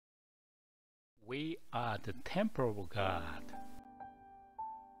We are the temple of God.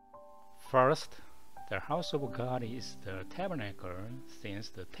 First, the house of God is the tabernacle, since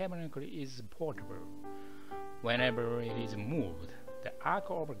the tabernacle is portable. Whenever it is moved, the ark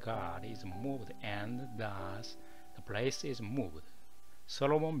of God is moved, and thus the place is moved.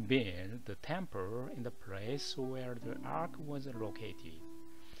 Solomon built the temple in the place where the ark was located,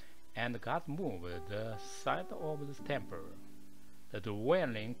 and God moved the site of the temple. The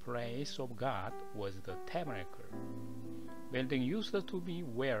dwelling place of God was the tabernacle. Building used to be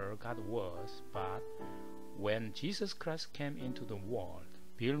where God was, but when Jesus Christ came into the world,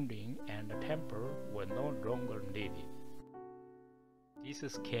 building and the temple were no longer needed.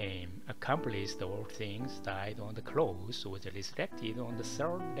 Jesus came, accomplished all things, died on the cross, was resurrected on the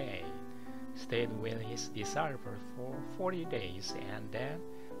third day, stayed with his disciples for 40 days, and then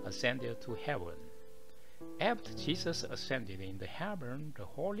ascended to heaven. After Jesus ascended into heaven, the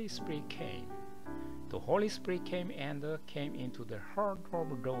Holy Spirit came. The Holy Spirit came into the heart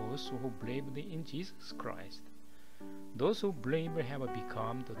of those who believed in Jesus Christ. Those who believe have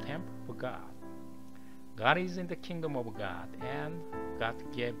become the temple of God. God is in the kingdom of God, and God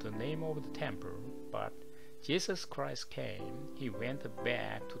gave the name of the temple, but Jesus Christ came, he went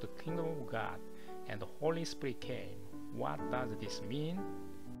back to the kingdom of God, and the Holy Spirit came. What does this mean?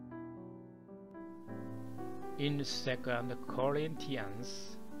 In 2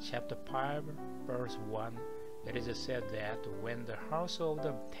 Corinthians chapter 5, verse 1, it is said that when the house of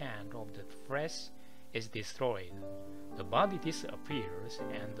the tent of the flesh is destroyed, the body disappears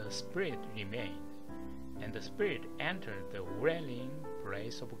and the spirit remains, and the spirit enters the dwelling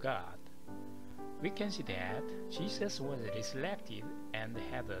place of God. We can see that Jesus was resurrected and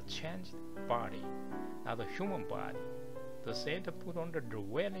had a changed body, not a human body. The saint put on the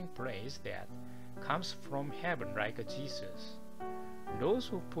dwelling place that comes from heaven like Jesus. Those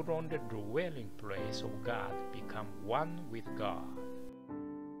who put on the dwelling place of God become one with God.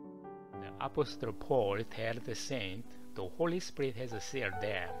 The Apostle Paul tells the saint, the Holy Spirit has sealed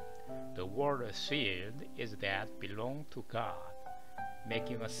them. The word sealed is that belong to God.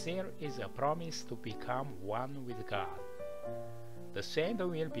 Making a seal is a promise to become one with God. The saint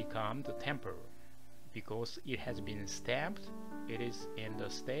will become the temple. Because it has been stamped, it is in the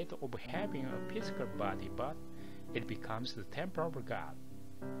state of having a physical body, but it becomes the temple of God.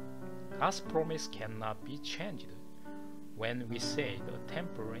 God's promise cannot be changed. When we say the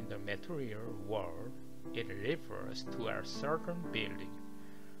temple in the material world, it refers to a certain building.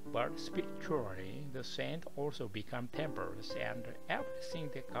 But spiritually, the saints also become temples, and everything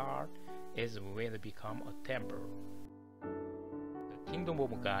that God is will become a temple. The kingdom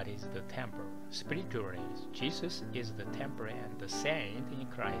of God is the temple. Spiritually, Jesus is the temple, and the saint in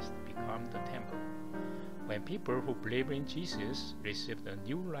Christ become the temple. When people who believe in Jesus receive the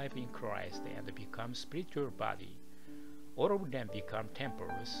new life in Christ and become spiritual body, all of them become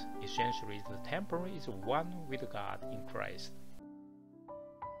temples. Essentially, the temple is one with God in Christ.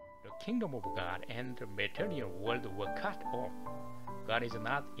 The kingdom of God and the material world were cut off. God is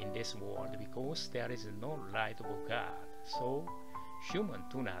not in this world because there is no light of God. So, humans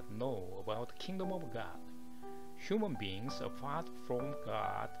do not know about the kingdom of God. Human beings apart from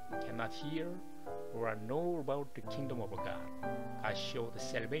God cannot hear or know about the kingdom of God. God showed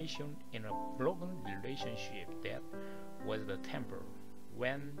salvation in a broken relationship that was the temple.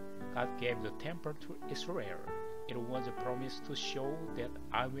 When God gave the temple to Israel, it was a promise to show that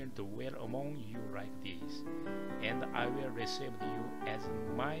I will dwell among you like this, and I will receive you as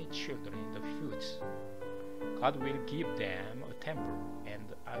my children in the future. God will give them a temple, and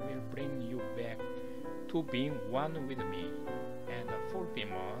I will bring you back to being one with me, and the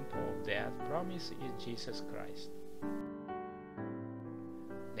fulfillment of that promise is Jesus Christ.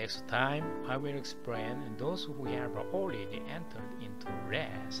 Next time, I will explain those who have already entered into rest.